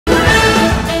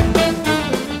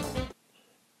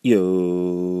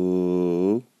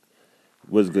Yo,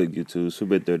 what's good, YouTube?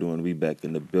 Super 31. We back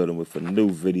in the building with a new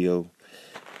video,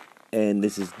 and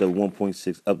this is the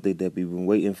 1.6 update that we've been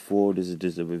waiting for. This is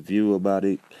just a review about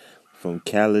it from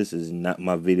Callus. This is not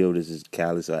my video. This is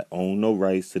Callus. I own no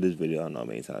rights to this video. I don't know how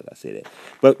many times I say that,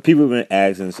 but people have been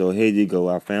asking, so here you go.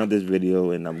 I found this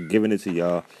video, and I'm giving it to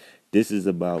y'all. This is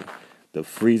about the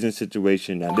freezing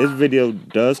situation. Now, this video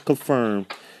does confirm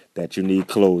that you need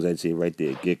clothes. I see it right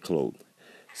there. Get clothes.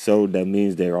 So that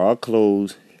means there are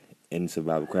clothes in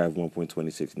SurvivalCraft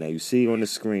 1.26. Now you see on the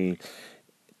screen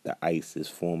the ice is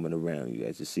forming around you.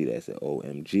 As you see that, it's an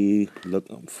OMG. Look,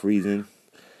 I'm freezing.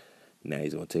 Now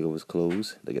he's gonna take off his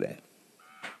clothes. Look at that.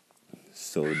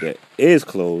 So there is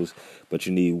clothes, but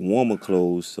you need warmer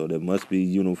clothes. So there must be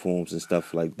uniforms and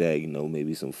stuff like that. You know,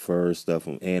 maybe some fur stuff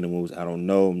from animals. I don't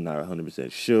know. I'm not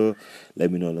 100% sure.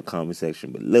 Let me know in the comment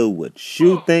section below what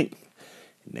you think.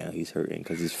 Now he's hurting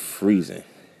because it's freezing.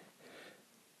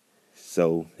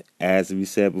 So, as we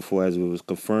said before, as it was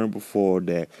confirmed before,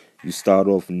 that you start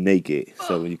off naked.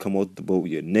 So, when you come off the boat,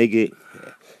 you're naked.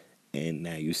 And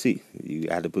now you see, you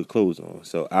have to put clothes on.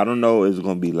 So, I don't know if it's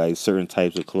going to be like certain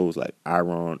types of clothes, like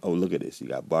iron. Oh, look at this. You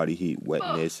got body heat,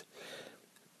 wetness.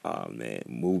 Oh, man.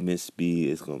 Movement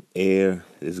speed. It's going to air.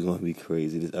 It's going to be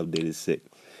crazy. This update is sick.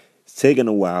 It's taking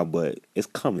a while, but it's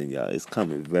coming, y'all. It's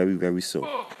coming very, very soon.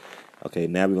 Okay,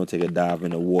 now we're going to take a dive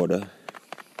in the water.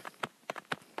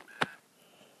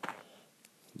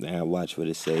 Now watch what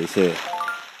it says here.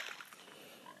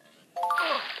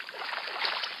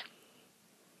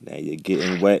 Now you're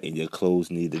getting wet and your clothes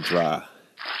need to dry.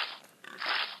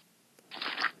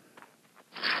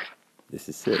 This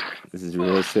is sick. This is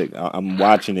real sick. I'm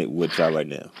watching it with y'all right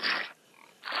now.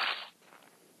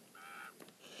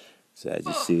 So as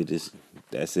you see this,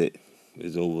 that's it.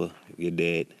 It's over. You're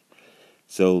dead.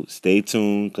 So stay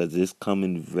tuned because it's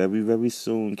coming very, very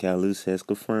soon. Callus has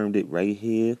confirmed it right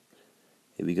here.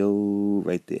 Here we go,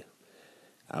 right there.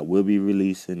 I will be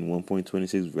releasing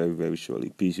 1.26 very, very shortly.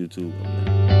 Peace,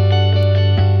 YouTube.